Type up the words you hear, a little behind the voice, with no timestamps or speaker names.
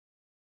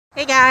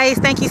Hey guys,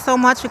 thank you so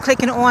much for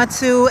clicking on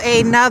to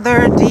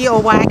another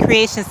DOY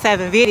Creation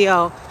 7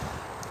 video.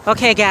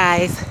 Okay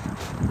guys,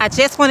 I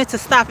just wanted to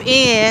stop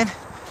in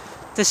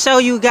to show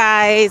you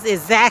guys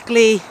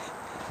exactly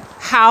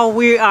how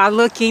we are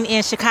looking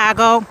in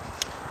Chicago.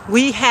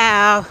 We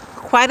have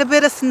quite a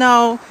bit of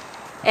snow.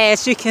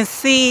 As you can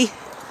see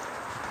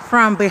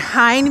from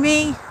behind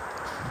me,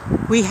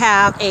 we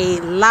have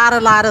a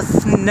lot of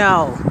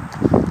snow.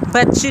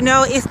 But you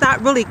know, it's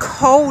not really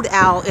cold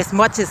out as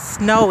much as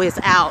snow is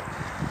out.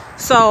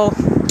 So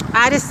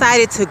I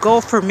decided to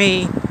go for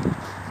me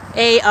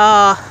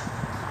a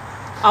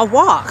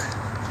walk.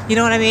 You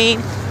know what I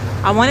mean?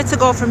 I wanted to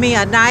go for me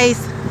a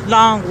nice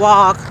long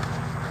walk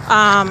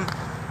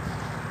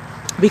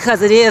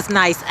because it is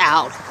nice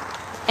out.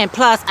 And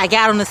plus, I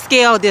got on the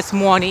scale this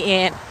morning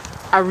and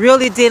I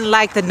really didn't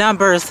like the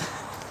numbers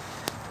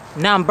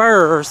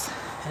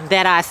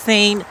that I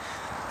seen.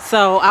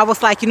 So I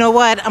was like, you know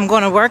what? I'm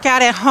going to work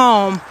out at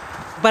home,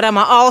 but I'm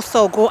going to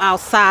also go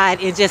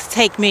outside and just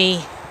take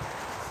me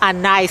a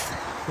nice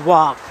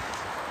walk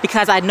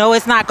because I know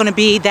it's not going to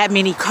be that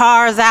many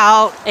cars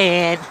out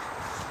and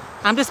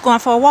I'm just going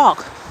for a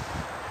walk.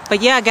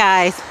 But yeah,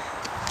 guys,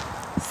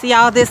 see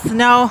all this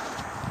snow?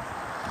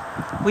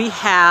 We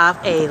have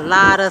a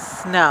lot of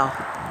snow.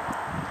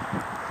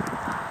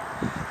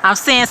 I'm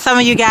seeing some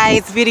of you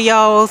guys'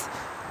 videos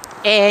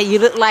and you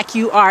look like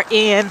you are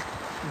in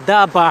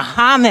the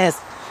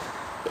Bahamas.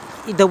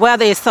 The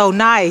weather is so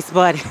nice,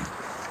 but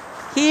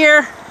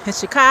here in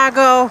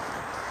Chicago,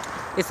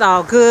 it's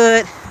all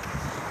good.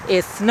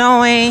 It's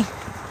snowing.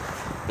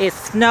 It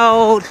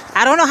snowed.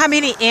 I don't know how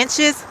many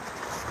inches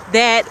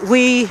that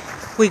we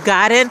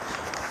got in,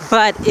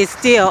 but it's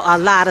still a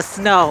lot of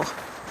snow.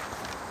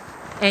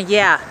 And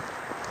yeah,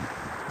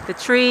 the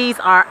trees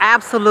are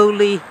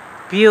absolutely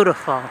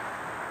beautiful.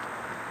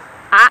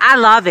 I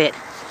love it.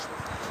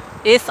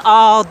 It's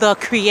all the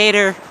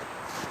Creator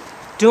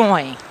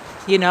doing.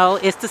 You know,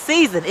 it's the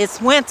season. It's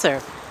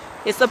winter.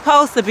 It's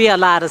supposed to be a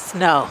lot of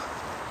snow.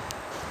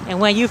 And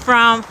when you're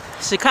from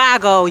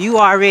Chicago, you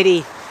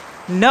already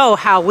know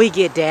how we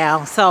get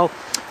down. So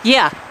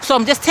yeah, so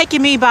I'm just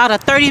taking me about a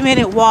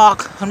 30-minute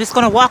walk. I'm just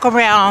going to walk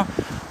around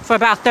for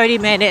about 30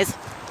 minutes.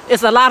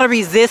 It's a lot of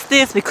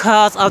resistance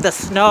because of the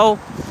snow.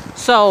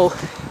 So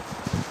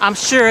I'm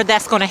sure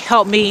that's going to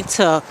help me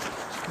to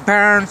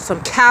burn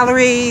some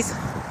calories.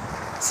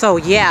 So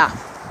yeah,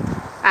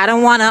 I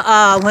don't want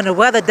to, when the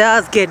weather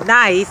does get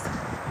nice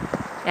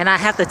and I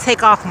have to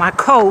take off my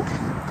coat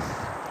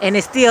and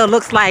it still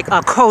looks like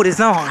a coat is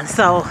on.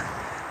 So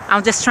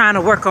I'm just trying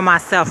to work on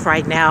myself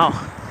right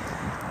now,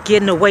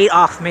 getting the weight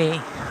off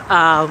me.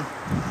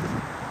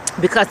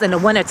 Because in the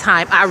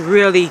wintertime, I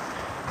really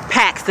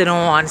packs it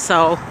on.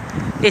 So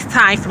it's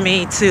time for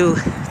me to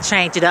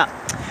change it up.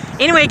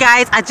 Anyway,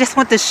 guys, I just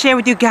want to share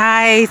with you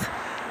guys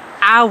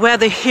our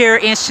weather here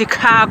in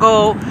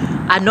Chicago.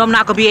 I know I'm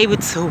not going to be able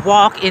to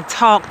walk and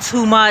talk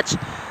too much,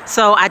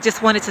 so I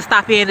just wanted to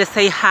stop in to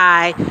say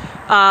hi.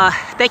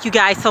 Thank you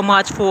guys so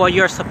much for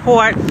your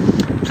support.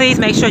 Please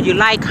make sure you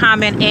like,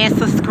 comment, and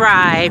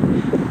subscribe,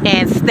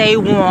 and stay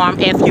warm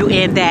if you're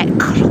in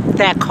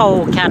that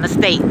cold kind of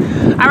state.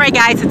 All right,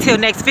 guys, until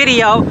next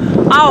video,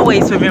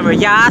 always remember,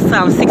 y'all,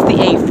 Psalm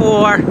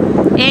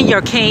 68:4 in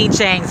your King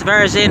James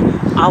Version.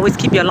 Always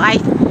keep your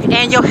life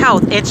and your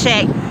health in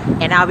check.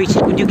 And I'll be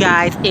checking with you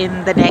guys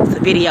in the next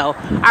video. All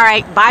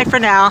right, bye for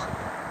now.